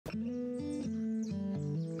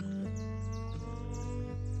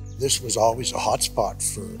This was always a hot spot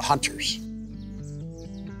for hunters.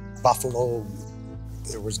 Buffalo,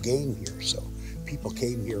 there was game here, so people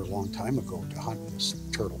came here a long time ago to hunt this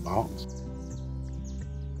Turtle Mountains.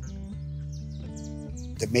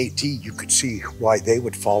 The Métis, you could see why they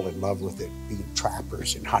would fall in love with it, being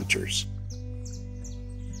trappers and hunters.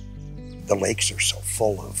 The lakes are so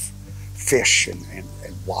full of fish and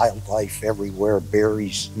wildlife everywhere,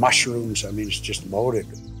 berries, mushrooms. I mean, it's just loaded.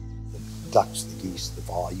 The ducks, the geese, the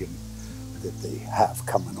volume that they have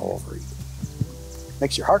coming over.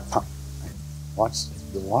 Makes your heart pump.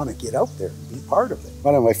 You want to get out there and be part of it.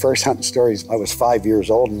 One of my first hunting stories, I was 5 years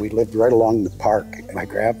old and we lived right along the park. And my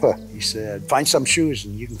grandpa, he said, find some shoes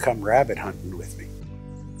and you can come rabbit hunting with me.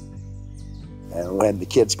 And when the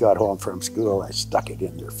kids got home from school, I stuck it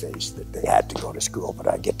in their face that they had to go to school, but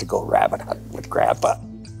I get to go rabbit hunting with Grandpa.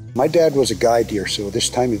 My dad was a guide here, so this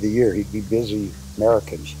time of the year, he'd be busy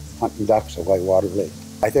Americans hunting ducks at Whitewater Lake.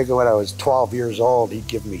 I think when I was 12 years old, he'd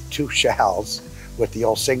give me 2 shells with the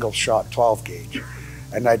old single shot 12 gauge.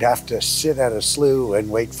 And I'd have to sit at a slough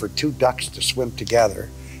and wait for 2 ducks to swim together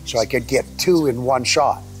so I could get 2 in one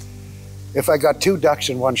shot. If I got 2 ducks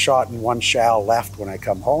in one shot and 1 shell left when I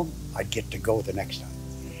come home, I'd get to go the next time.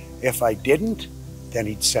 If I didn't, then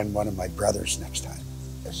he'd send one of my brothers next time.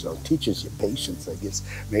 So it teaches you patience, I guess.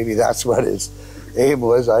 Maybe that's what his aim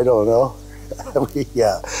was, I don't know.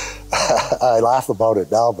 I laugh about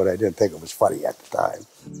it now, but I didn't think it was funny at the time.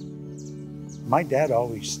 My dad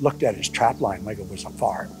always looked at his trap line like it was a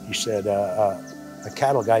farm. He said, a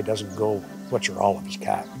cattle guy doesn't go butcher all of his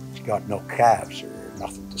cattle. He's got no calves or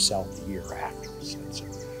nothing to sell the year after. He said, so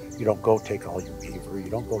you don't go take all your beaver, you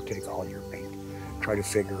don't go take all your mink. Try to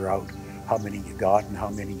figure out how many you got and how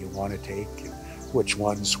many you want to take, and which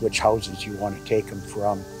ones, which houses you want to take them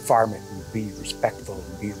from. Farm it and be respectful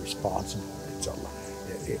and be responsible.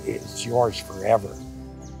 It's yours forever.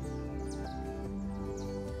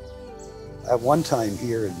 At one time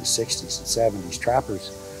here in the 60s and 70s,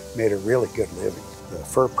 trappers made a really good living. The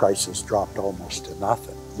fur prices dropped almost to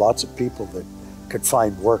nothing. Lots of people that could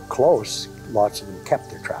find work close, lots of them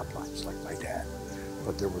kept their trap lines, like my dad.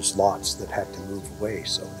 But there was lots that had to move away,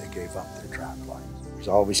 so they gave up their trap lines. There's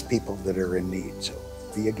always people that are in need, so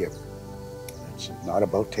be a giver. It's not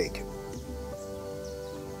about taking.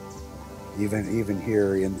 Even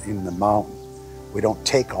here in the mountain, we don't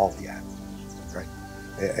take all the animals, right?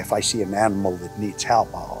 If I see an animal that needs help,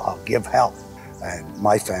 I'll give help. And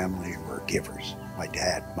my family were givers. My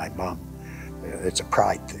dad, my mom. It's a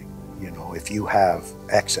pride thing. You know, if you have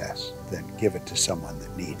excess, then give it to someone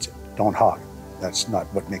that needs it. Don't hog it. That's not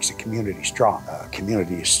what makes a community strong. A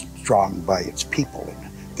community is strong by its people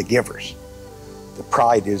and the givers. The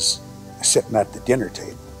pride is sitting at the dinner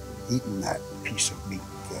table, eating that piece of meat,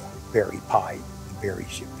 the berry pie, the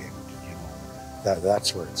berries you picked, you know.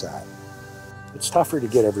 That's where it's at. It's tougher to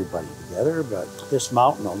get everybody together, but this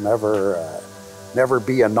mountain will never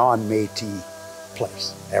be a non-Métis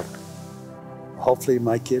place, ever. Hopefully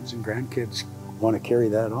my kids and grandkids want to carry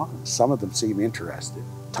that on. Some of them seem interested.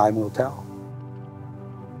 Time will tell.